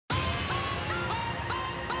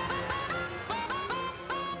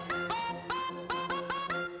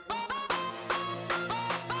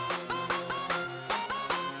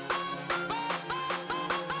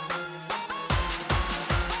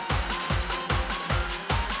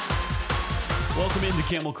Welcome into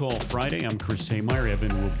Camel Call Friday. I'm Chris Haymeyer.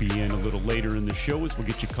 Evan will be in a little later in the show as we'll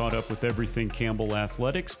get you caught up with everything Campbell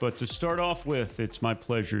Athletics. But to start off with, it's my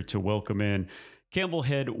pleasure to welcome in Campbell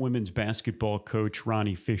head women's basketball coach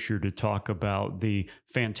Ronny Fisher to talk about the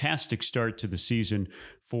fantastic start to the season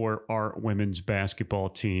for our women's basketball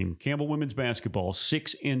team. Campbell women's basketball,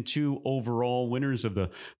 6-2 overall, winners of the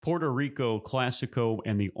Puerto Rico Classico,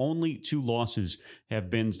 and the only two losses have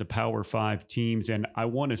been the Power 5 teams. And I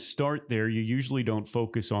want to start there. You usually don't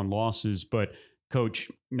focus on losses, but Coach,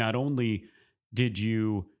 not only did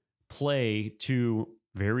you play two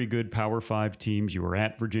very good Power 5 teams. You were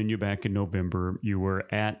at Virginia back in November. You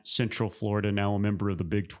were at Central Florida, now a member of the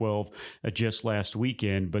Big 12, just last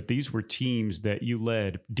weekend. But these were teams that you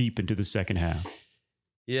led deep into the second half.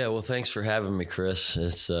 Yeah, well, thanks for having me, Chris.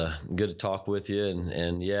 It's good to talk with you.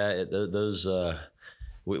 And yeah,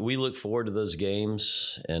 we look forward to those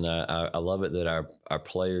games. And I love it that our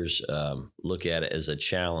players look at it as a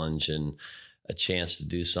challenge and a chance to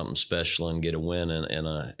do something special and get a win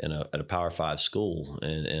at a Power 5 school.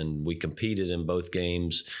 And we competed in both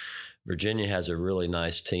games. Virginia has a really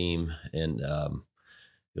nice team, and it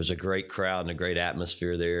was a great crowd and a great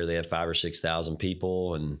atmosphere there. They had 5,000 or 6,000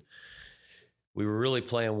 people, and we were really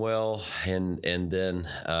playing well. And then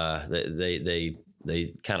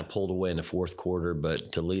they kind of pulled away in the fourth quarter,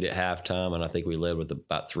 but to lead at halftime, and I think we led with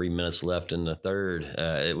about 3 minutes left in the third,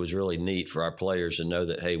 it was really neat for our players to know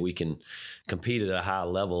that, hey, we can compete at a high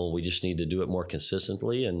level. We just need to do it more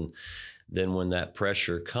consistently. And then when that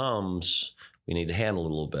pressure comes, we need to handle it a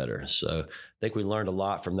little better. So I think we learned a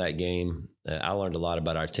lot from that game. I learned a lot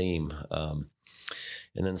about our team. And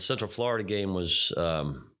then the Central Florida game was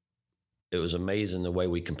it was amazing the way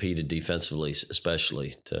we competed defensively,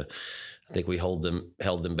 especially. I think we held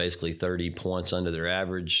them basically 30 points under their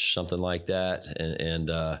average, something like that. And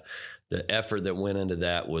the effort that went into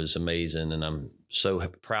that was amazing. And I'm so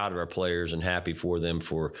proud of our players and happy for them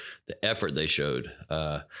for the effort they showed.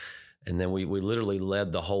 And then we literally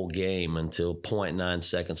led the whole game until 0.9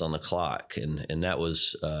 seconds on the clock. And that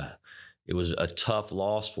was it was a tough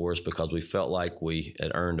loss for us because we felt like we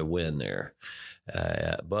had earned a win there.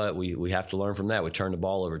 But we have to learn from that. We turned the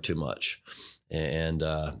ball over too much. And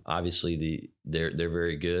obviously they're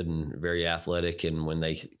very good and very athletic. And when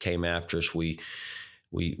they came after us, we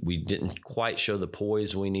didn't quite show the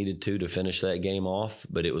poise we needed to finish that game off.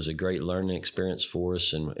 But it was a great learning experience for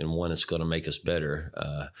us, and one that's going to make us better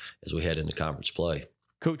as we head into conference play.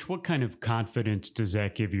 Coach, what kind of confidence does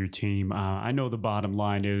that give your team? I know the bottom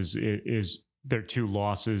line is their two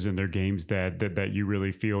losses in their games that you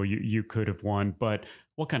really feel you could have won. But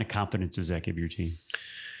what kind of confidence does that give your team?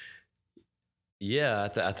 Yeah,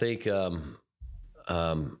 I think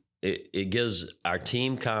it gives our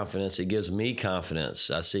team confidence. It gives me confidence.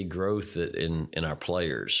 I see growth in our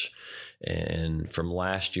players. And from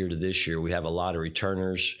last year to this year, we have a lot of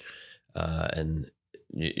returners. And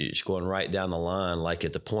it's going right down the line. Like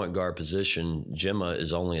at the point guard position, Gemma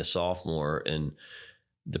is only a sophomore. And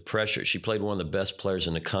the pressure, she played one of the best players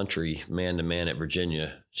in the country, man-to-man at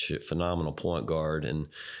Virginia. She's a phenomenal point guard.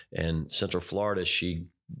 And Central Florida, she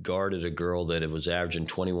guarded a girl that was averaging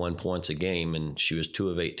 21 points a game, and she was 2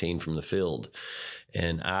 of 18 from the field.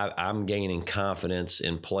 And I'm gaining confidence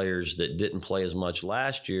in players that didn't play as much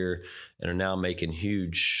last year and are now making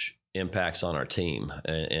huge impacts on our team.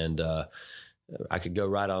 And I could go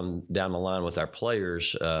right on down the line with our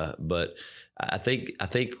players, but I think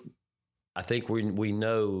we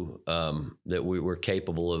know that we're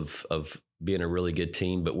capable of being a really good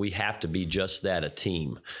team, but we have to be just that, a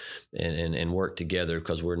team, and work together,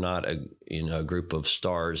 because we're not a group of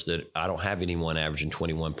stars that I don't have anyone averaging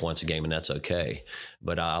 21 points a game, and that's okay.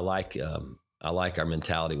 But I like our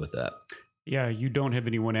mentality with that. Yeah, you don't have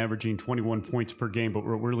anyone averaging 21 points per game, but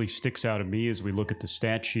what really sticks out to me as we look at the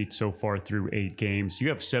stat sheet so far through 8 games, you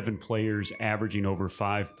have 7 players averaging over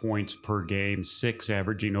 5 points per game, 6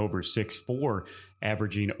 averaging over 6, 4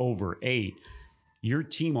 averaging over 8. Your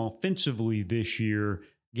team offensively this year,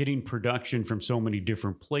 getting production from so many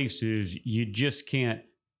different places, you just can't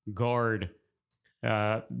guard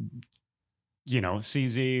CZ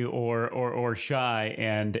or Shy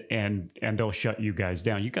and they'll shut you guys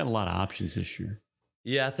down. You got a lot of options this year.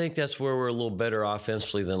 Yeah, I think that's where we're a little better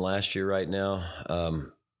offensively than last year right now.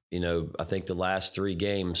 I think the last 3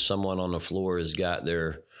 games, someone on the floor has got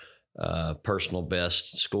their personal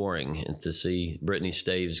best scoring. And to see Brittany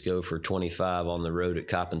Staves go for 25 on the road at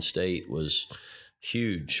Coppin State was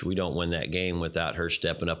huge. We don't win that game without her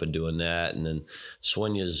stepping up and doing that. And then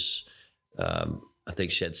Sonia's I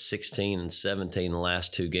think she had 16 and 17 in the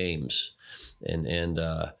last 2 games. And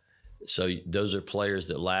so those are players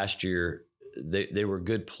that last year they were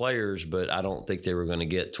good players, but I don't think they were going to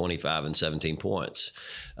get 25 and 17 points.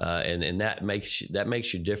 And that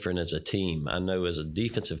makes you different as a team. I know as a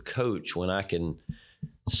defensive coach, when I can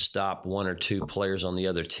stop one or two players on the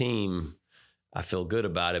other team, I feel good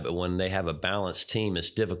about it. But when they have a balanced team,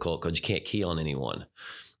 it's difficult because you can't key on anyone.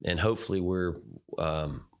 And hopefully we're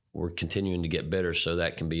continuing to get better so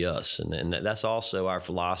that can be us. And that's also our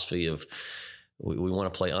philosophy of we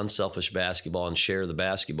want to play unselfish basketball and share the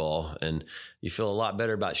basketball. And you feel a lot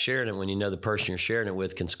better about sharing it when you know the person you're sharing it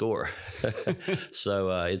with can score. So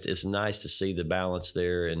it's nice to see the balance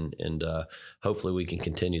there, and hopefully we can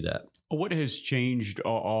continue that. What has changed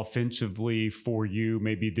offensively for you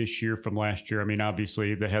maybe this year from last year? I mean,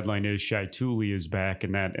 obviously the headline is Shai Thule is back,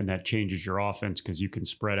 and that changes your offense because you can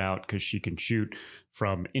spread out because she can shoot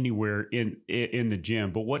from anywhere in the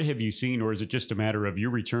gym. But what have you seen, or is it just a matter of you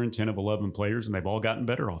return 10 of 11 players and they've all gotten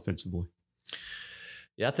better offensively?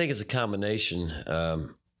 Yeah, I think it's a combination.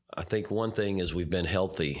 I think one thing is we've been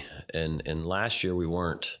healthy, and last year we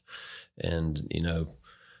weren't. And,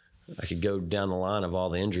 I could go down the line of all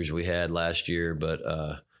the injuries we had last year, but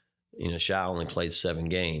Shai only played 7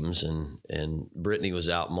 games, and Brittany was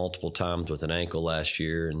out multiple times with an ankle last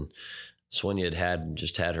year, and Sonia had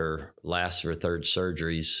her last of her 3rd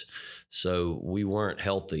surgeries, so we weren't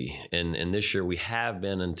healthy. And this year we have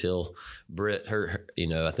been until Britt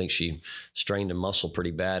I think she strained a muscle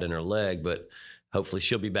pretty bad in her leg, but hopefully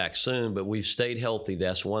she'll be back soon. But we've stayed healthy.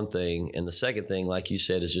 That's one thing. And the second thing, like you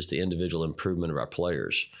said, is just the individual improvement of our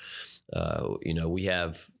players.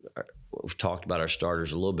 We've talked about our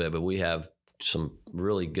starters a little bit, but we have some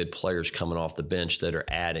really good players coming off the bench that are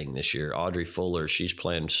adding this year. Audrey Fuller, she's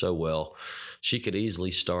playing so well. She could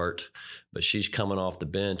easily start, but she's coming off the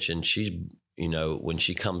bench, and she's, when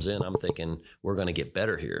she comes in, I'm thinking we're going to get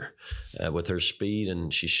better here with her speed,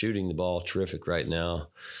 and she's shooting the ball terrific right now.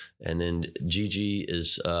 And then Gigi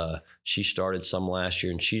she started some last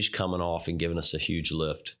year, and she's coming off and giving us a huge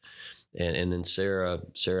lift. And then Sarah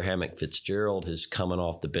Hammock Fitzgerald is coming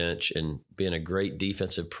off the bench and being a great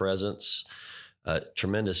defensive presence, a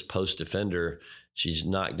tremendous post defender. She's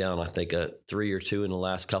knocked down, I think, a 3 or 2 in the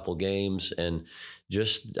last couple games. And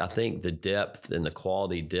just, I think the depth and the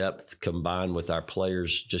quality depth combined with our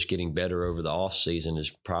players just getting better over the offseason is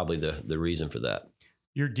probably the reason for that.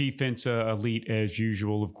 Your defense, elite as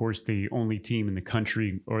usual. Of course, the only team in the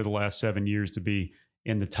country over the last 7 years to be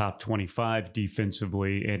in the top 25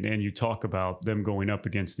 defensively. And you talk about them going up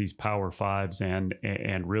against these power fives and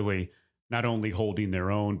really not only holding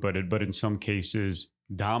their own, but in some cases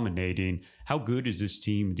dominating. How good is this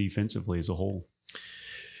team defensively as a whole?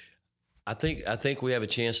 I think we have a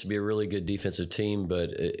chance to be a really good defensive team, but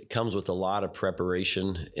it comes with a lot of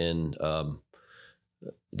preparation. And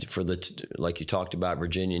like you talked about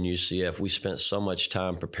Virginia and UCF, we spent so much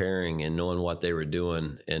time preparing and knowing what they were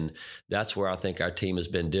doing. And that's where I think our team has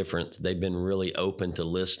been different. They've been really open to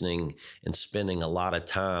listening and spending a lot of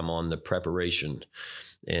time on the preparation.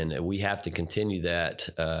 And we have to continue that.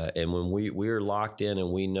 And when we're locked in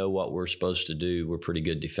and we know what we're supposed to do, we're pretty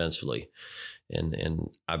good defensively. And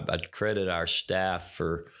I'd credit our staff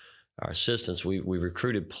for our assistants. We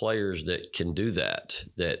recruited players that can do that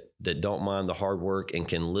don't mind the hard work and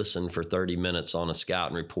can listen for 30 minutes on a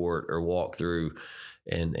scouting report or walk through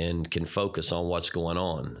and can focus on what's going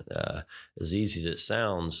on. As easy as it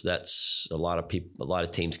sounds, that's a lot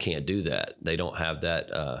of teams can't do that. They don't have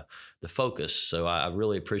that the focus. So I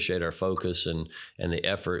really appreciate our focus and the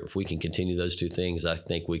effort. If we can continue those two things, I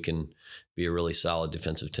think we can be a really solid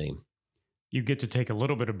defensive team. You get to take a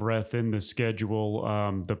little bit of breath in the schedule.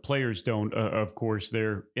 The players don't, of course.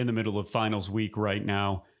 They're in the middle of finals week right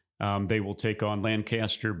now. They will take on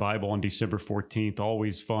Lancaster Bible on December 14th.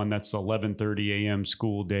 Always fun. That's 11:30 a.m.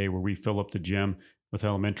 school day where we fill up the gym with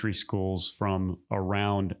elementary schools from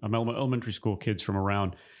around, elementary school kids from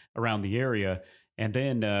around the area. And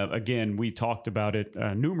then, again, we talked about it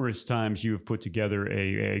numerous times. You have put together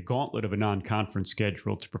a gauntlet of a non-conference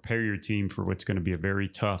schedule to prepare your team for what's going to be a very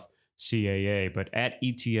tough CAA, but at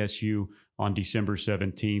ETSU on December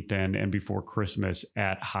 17th and before Christmas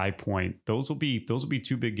at High Point. Those will be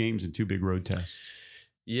 2 big games and 2 big road tests.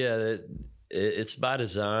 Yeah, it's by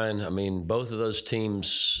design. I mean, both of those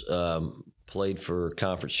teams played for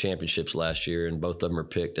conference championships last year, and both of them are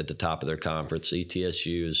picked at the top of their conference.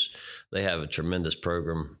 They have a tremendous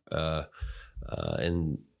program,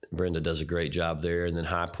 and Brenda does a great job there. And then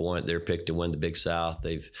High Point, they're picked to win the Big South.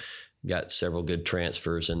 They've got several good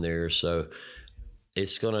transfers in there. So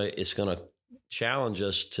it's gonna challenge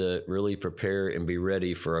us to really prepare and be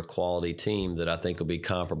ready for a quality team that I think will be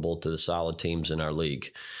comparable to the solid teams in our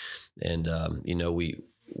league. And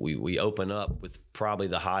we open up with probably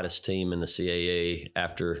the hottest team in the CAA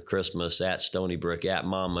after Christmas at Stony Brook, at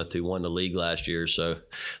Monmouth, who won the league last year. So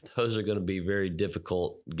those are going to be very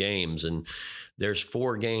difficult games. And there's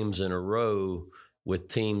 4 games in a row with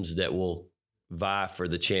teams that will vie for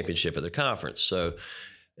the championship of the conference. So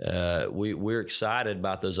we're excited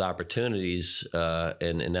about those opportunities,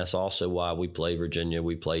 and that's also why we play Virginia,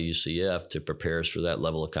 we play UCF to prepare us for that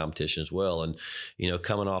level of competition as well. And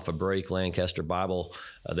coming off a break, Lancaster Bible,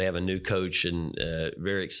 they have a new coach, and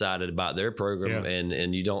very excited about their program,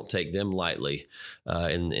 and you don't take them lightly,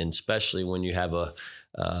 and especially when you have a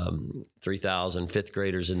 3,000 fifth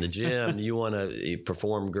graders in the gym, you want to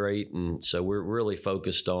perform great, and so we're really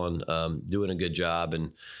focused on doing a good job,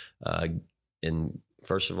 and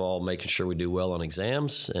first of all, making sure we do well on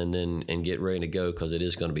exams, and get ready to go, because it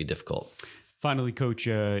is going to be difficult. Finally, Coach,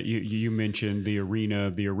 you mentioned the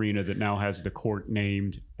arena that now has the court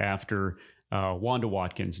named after Wanda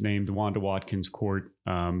Watkins, named Wanda Watkins Court,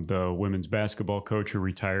 the women's basketball coach who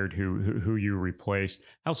retired, who you replaced.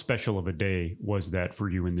 How special of a day was that for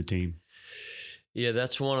you and the team? Yeah,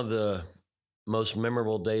 that's one of the most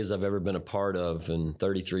memorable days I've ever been a part of in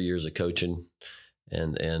 33 years of coaching.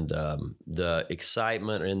 And the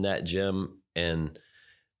excitement in that gym, and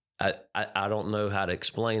I don't know how to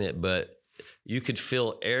explain it, but you could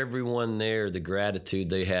feel everyone there, the gratitude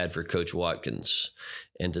they had for Coach Watkins,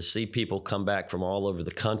 and to see people come back from all over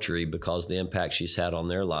the country because of the impact she's had on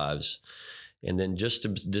their lives. And then just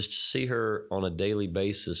to see her on a daily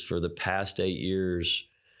basis for the past 8 years,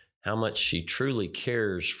 how much she truly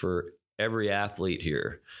cares for every athlete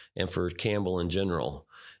here and for Campbell in general.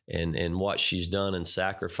 And what she's done and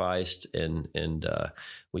sacrificed, and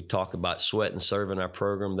we talk about sweat and serve in our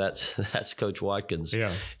program. That's Coach Watkins,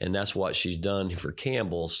 and that's what she's done for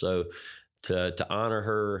Campbell. So to honor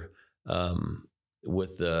her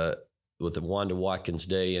with the Wanda Watkins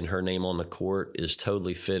Day and her name on the court is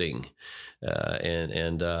totally fitting.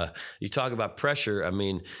 And you talk about pressure. I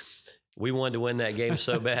mean, we wanted to win that game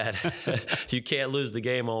so bad. You can't lose the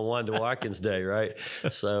game on Wanda Watkins Day, right?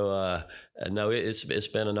 So, no, it's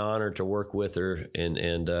been an honor to work with her,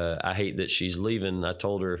 and I hate that she's leaving. I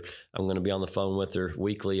told her I'm going to be on the phone with her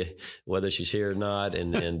weekly, whether she's here or not,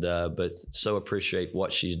 but so appreciate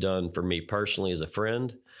what she's done for me personally as a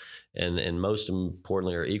friend, and most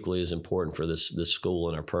importantly, or equally as important, for this school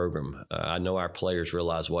and our program. I know our players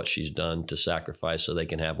realize what she's done to sacrifice so they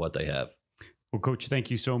can have what they have. Well, Coach, thank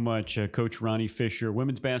you so much. Coach Ronny Fisher,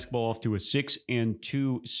 women's basketball off to a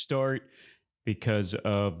 6-2 start because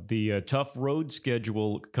of the tough road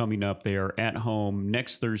schedule coming up. They are at home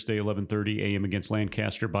next Thursday, 11:30 a.m. against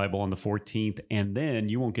Lancaster Bible on the 14th. And then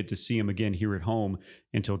you won't get to see them again here at home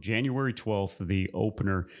until January 12th, the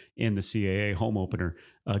opener in the CAA, home opener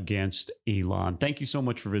against Elon. Thank you so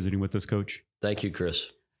much for visiting with us, Coach. Thank you,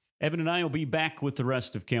 Chris. Evan and I will be back with the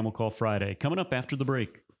rest of Camel Call Friday coming up after the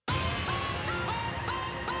break.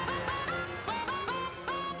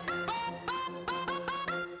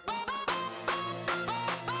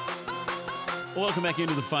 Welcome back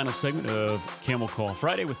into the final segment of Camel Call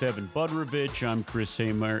Friday with Evan Budrovich. I'm Chris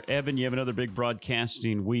Haymeyer. Evan, you have another big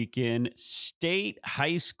broadcasting weekend. State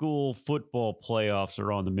high school football playoffs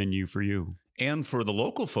are on the menu for you. And for the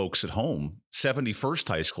local folks at home, 71st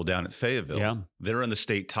High School down at Fayetteville, they're in the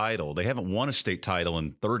state title. They haven't won a state title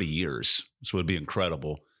in 30 years, so it would be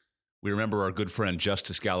incredible. We remember our good friend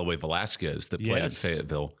Justice Galloway Velasquez that played in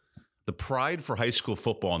Fayetteville. The pride for high school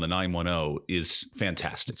football in the 910 is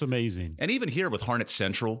fantastic. It's amazing. And even here with Harnett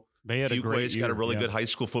Central, they had Fuquay's got a really good high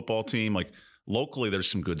school football team. Like locally, there's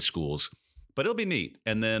some good schools, but it'll be neat.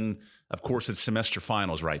 And then, of course, it's semester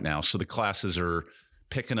finals right now. So the classes are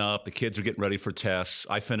picking up. The kids are getting ready for tests.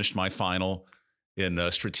 I finished my final in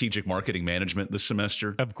strategic marketing management this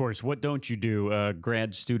semester. Of course. What don't you do?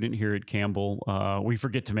 Grad student here at Campbell. We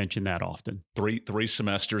forget to mention that often. Three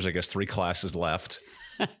semesters, I guess 3 classes left.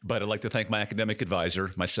 But I'd like to thank my academic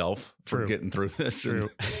advisor, myself, for getting through this.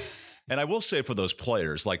 And I will say for those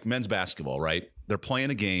players, like men's basketball, right? They're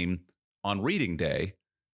playing a game on reading day,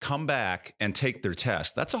 come back and take their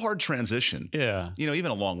test. That's a hard transition. Yeah. You know,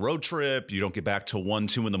 even a long road trip, you don't get back till 1,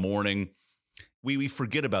 2 in the morning. We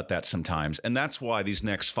forget about that sometimes. And that's why these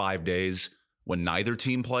next 5 days, when neither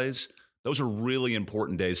team plays, those are really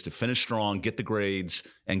important days to finish strong, get the grades,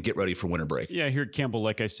 and get ready for winter break. Yeah, here at Campbell,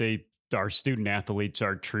 like I say, our student athletes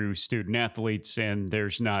are true student athletes, and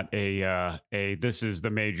there's not a this is the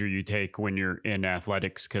major you take when you're in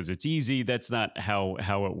athletics because it's easy. That's not how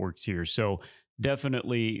it works here. So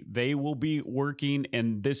definitely they will be working,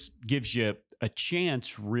 and this gives you a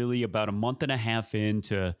chance really about a month and a half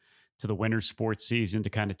into the winter sports season to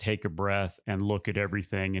kind of take a breath and look at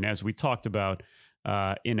everything. And as we talked about,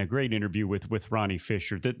 in a great interview with Ronny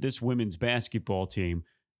Fisher, that this women's basketball team,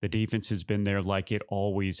 the defense has been there like it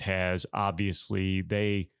always has. Obviously,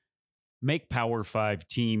 they make Power 5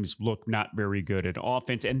 teams look not very good at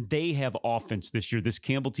offense, and they have offense this year. This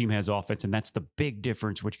Campbell team has offense, and that's the big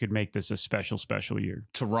difference, which could make this a special, special year.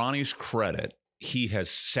 To Ronnie's credit, he has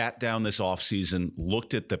sat down this offseason,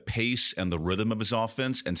 looked at the pace and the rhythm of his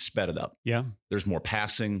offense, and sped it up. Yeah. There's more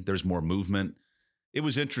passing. There's more movement. It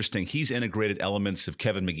was interesting. He's integrated elements of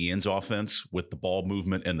Kevin McGeehan's offense with the ball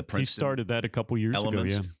movement and the Princeton. He started that a couple years ago,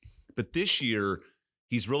 yeah. But this year,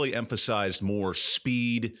 he's really emphasized more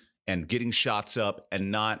speed and getting shots up,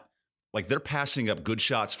 and not like they're passing up good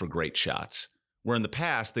shots for great shots. Where in the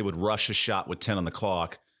past, they would rush a shot with 10 on the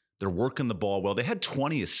clock. They're working the ball well. They had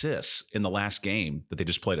 20 assists in the last game that they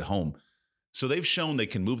just played at home. So they've shown they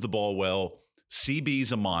can move the ball well.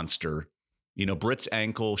 CB's a monster. You know, Britt's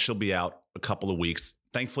ankle, she'll be out a couple of weeks.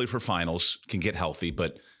 Thankfully for finals, can get healthy,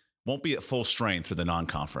 but won't be at full strength for the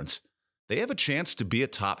non-conference. They have a chance to be a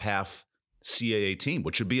top half CAA team,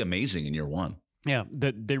 which would be amazing in year one. Yeah,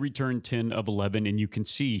 they returned 10 of 11, and you can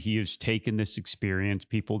see he has taken this experience,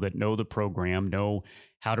 people that know the program, know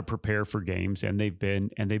how to prepare for games, and they've been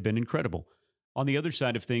incredible. On the other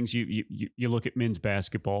side of things, you look at men's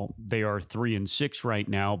basketball. They are 3-6 right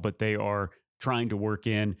now, but they are trying to work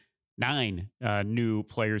in 9 new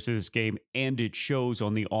players to this game, and it shows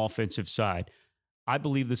on the offensive side. I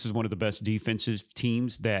believe this is one of the best defensive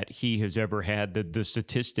teams that he has ever had. The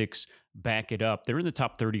statistics back it up. They're in the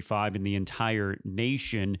top 35 in the entire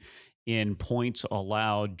nation in points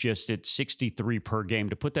allowed, just at 63 per game.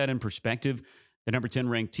 To put that in perspective, the number 10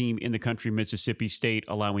 ranked team in the country, Mississippi State,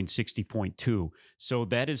 allowing 60.2. So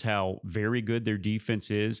that is how very good their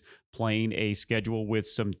defense is, playing a schedule with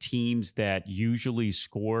some teams that usually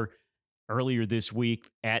score. Earlier this week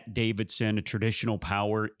at Davidson, a traditional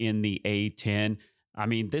power in the A10. I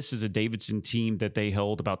mean, this is a Davidson team that they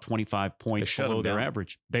held about 25 points below their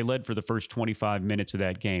average. They led for the first 25 minutes of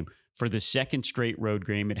that game. For the second straight road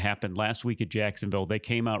game, it happened last week at Jacksonville. They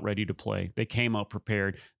came out ready to play. They came out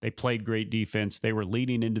prepared. They played great defense. They were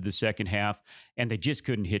leading into the second half, and they just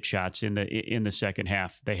couldn't hit shots in the second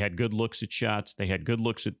half. They had good looks at shots. They had good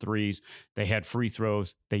looks at threes. They had free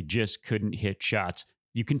throws. They just couldn't hit shots.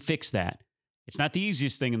 You can fix that. It's not the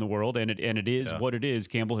easiest thing in the world, and it is what it is.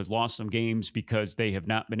 Campbell has lost some games because they have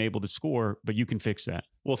not been able to score, but you can fix that.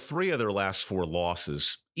 Well, 3 of their last 4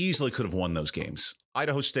 losses easily could have won those games.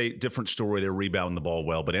 Idaho State, different story. They're rebounding the ball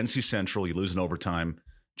well, but NC Central, you lose in overtime.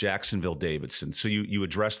 Jacksonville, Davidson. So you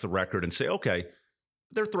address the record and say, okay,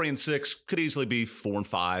 they're 3-6, could easily be 4-5,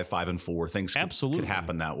 5-4. Things could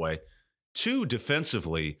happen that way. 2,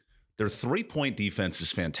 defensively, their 3-point defense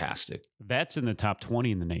is fantastic. That's in the top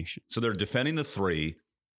 20 in the nation. So they're defending the 3.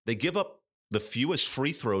 They give up the fewest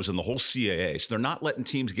free throws in the whole CAA. So they're not letting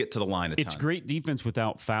teams get to the line a ton. It's great defense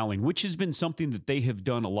without fouling, which has been something that they have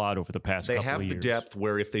done a lot over the past couple of years. They have the depth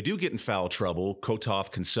where if they do get in foul trouble,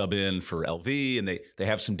 Kotov can sub in for LV, and they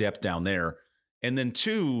have some depth down there. And then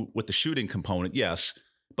 2, with the shooting component, yes,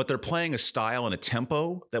 but they're playing a style and a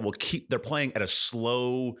tempo that will keep – they're playing at a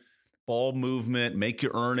slow – ball movement, make you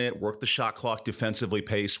earn it, work the shot clock defensively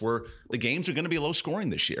pace, where the games are going to be low scoring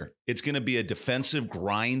this year. It's going to be a defensive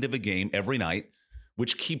grind of a game every night,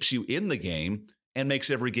 which keeps you in the game and makes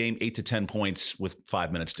every game 8 to 10 points with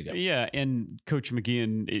 5 minutes to go. Yeah, and Coach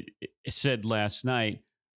McGeehan said last night,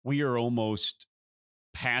 we are almost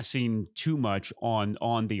passing too much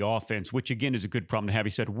on the offense, which again is a good problem to have.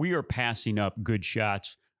 He said, we are passing up good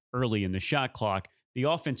shots early in the shot clock. The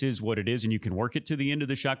offense is what it is, and you can work it to the end of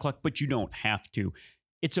the shot clock, but you don't have to.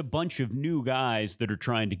 It's a bunch of new guys that are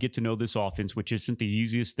trying to get to know this offense, which isn't the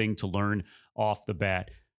easiest thing to learn off the bat.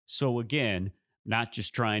 So again, not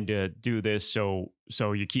just trying to do this so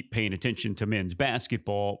you keep paying attention to men's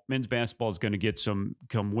basketball. Men's basketball is going to get some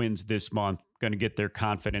wins this month, going to get their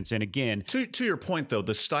confidence. And again, to your point, though,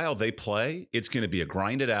 the style they play, it's going to be a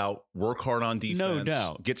grind it out, work hard on defense, no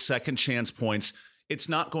doubt, get second chance points. It's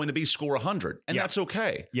not going to be score 100, and that's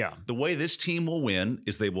okay. Yeah. The way this team will win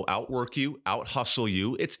is they will outwork you, out-hustle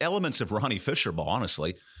you. It's elements of Ronny Fisher ball,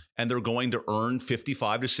 honestly, and they're going to earn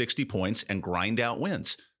 55 to 60 points and grind out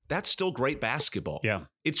wins. That's still great basketball. Yeah.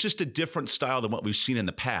 It's just a different style than what we've seen in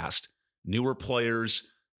the past. Newer players,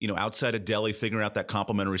 outside of Delhi, figuring out that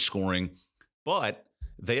complementary scoring, but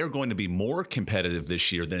they are going to be more competitive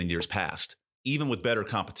this year than in years past, even with better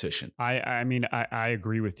competition. I mean, I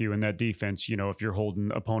agree with you in that defense. If you're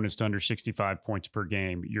holding opponents to under 65 points per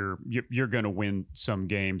game, you're going to win some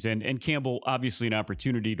games. And Campbell, obviously an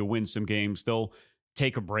opportunity to win some games. They'll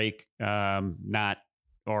take a break, not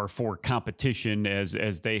are for competition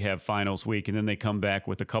as they have finals week, and then they come back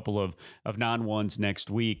with a couple of non-ones next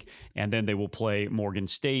week, and then they will play Morgan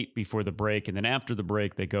State before the break, and then after the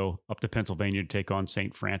break they go up to Pennsylvania to take on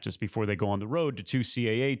St. Francis before they go on the road to two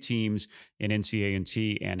CAA teams in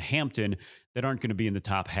NCA&T and Hampton that aren't going to be in the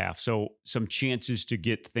top half. So some chances to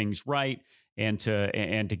get things right and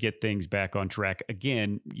to get things back on track.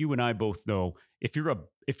 Again, you and I both know if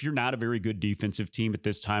you're not a very good defensive team at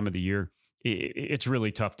this time of the year, it's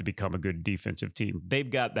really tough to become a good defensive team. They've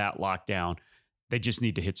got that locked down. They just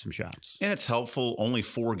need to hit some shots. And it's helpful, only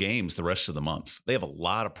 4 games the rest of the month. They have a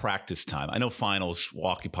lot of practice time. I know finals will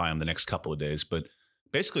occupy them the next couple of days, but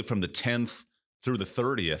basically from the 10th through the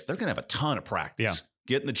 30th, they're going to have a ton of practice. Yeah.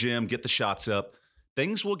 Get in the gym, get the shots up.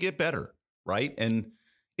 Things will get better, right? And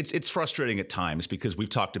it's frustrating at times because we've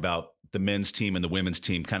talked about the men's team and the women's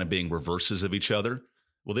team kind of being reverses of each other.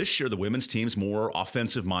 Well, this year, the women's team's more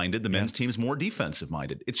offensive-minded. The men's team's more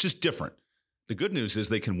defensive-minded. It's just different. The good news is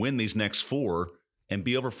they can win these next 4 and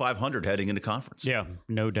be over 500 heading into conference. Yeah,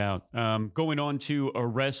 no doubt. Going on to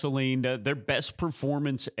wrestling, their best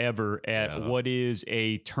performance ever at what is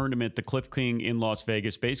a tournament, the Cliff King in Las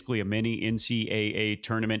Vegas, basically a mini NCAA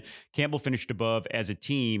tournament. Campbell finished above as a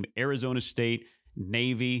team, Arizona State,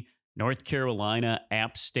 Navy, North Carolina,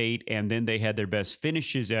 App State, and then they had their best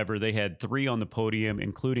finishes ever. They had 3 on the podium,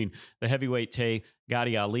 including the heavyweight Tay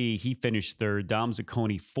Gadi Ali. He finished 3rd. Dom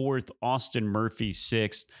Zacconi 4th. Austin Murphy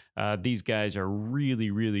 6th. These guys are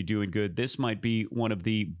really, really doing good. This might be one of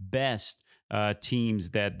the best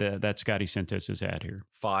teams that Scotty Sentes has had here.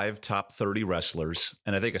 5 top 30 wrestlers,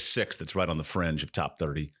 and I think a 6th that's right on the fringe of top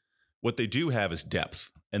 30. What they do have is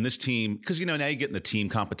depth. And this team, because, now you get in the team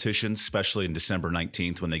competitions, especially in December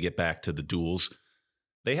 19th when they get back to the duels,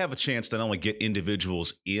 they have a chance to not only get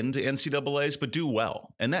individuals into NCAAs, but do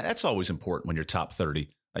well. And that's always important when you're top 30.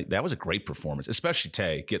 That was a great performance, especially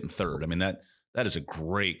Tay getting 3rd. I mean, that is a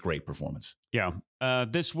great, great performance. Yeah.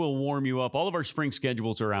 This will warm you up. All of our spring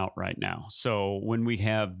schedules are out right now. So when we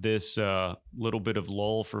have this little bit of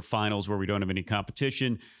lull for finals where we don't have any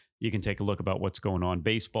competition, you can take a look about what's going on.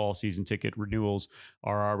 Baseball season ticket renewals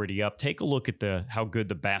are already up. Take a look at how good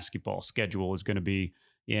the basketball schedule is going to be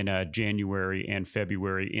in January and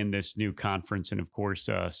February in this new conference. And of course,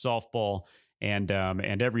 softball and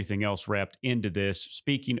everything else wrapped into this.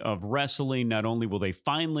 Speaking of wrestling, not only will they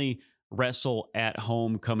finally wrestle at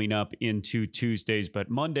home coming up into Tuesdays,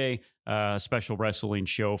 but Monday, special wrestling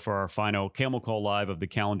show for our final Camel Call Live of the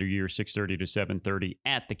calendar year, 6:30 to 7:30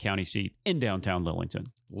 at the county seat in downtown Lillington.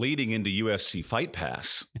 Leading into UFC Fight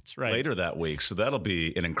Pass. That's right. Later that week. So that'll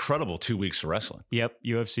be an incredible 2 weeks for wrestling. Yep.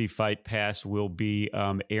 UFC Fight Pass will be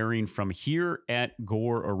airing from here at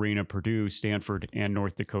Gore Arena. Purdue, Stanford, and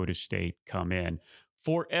North Dakota State come in.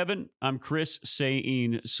 For Evan, I'm Chris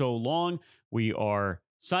saying so long. We are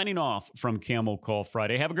signing off from Camel Call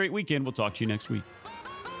Friday. Have a great weekend. We'll talk to you next week.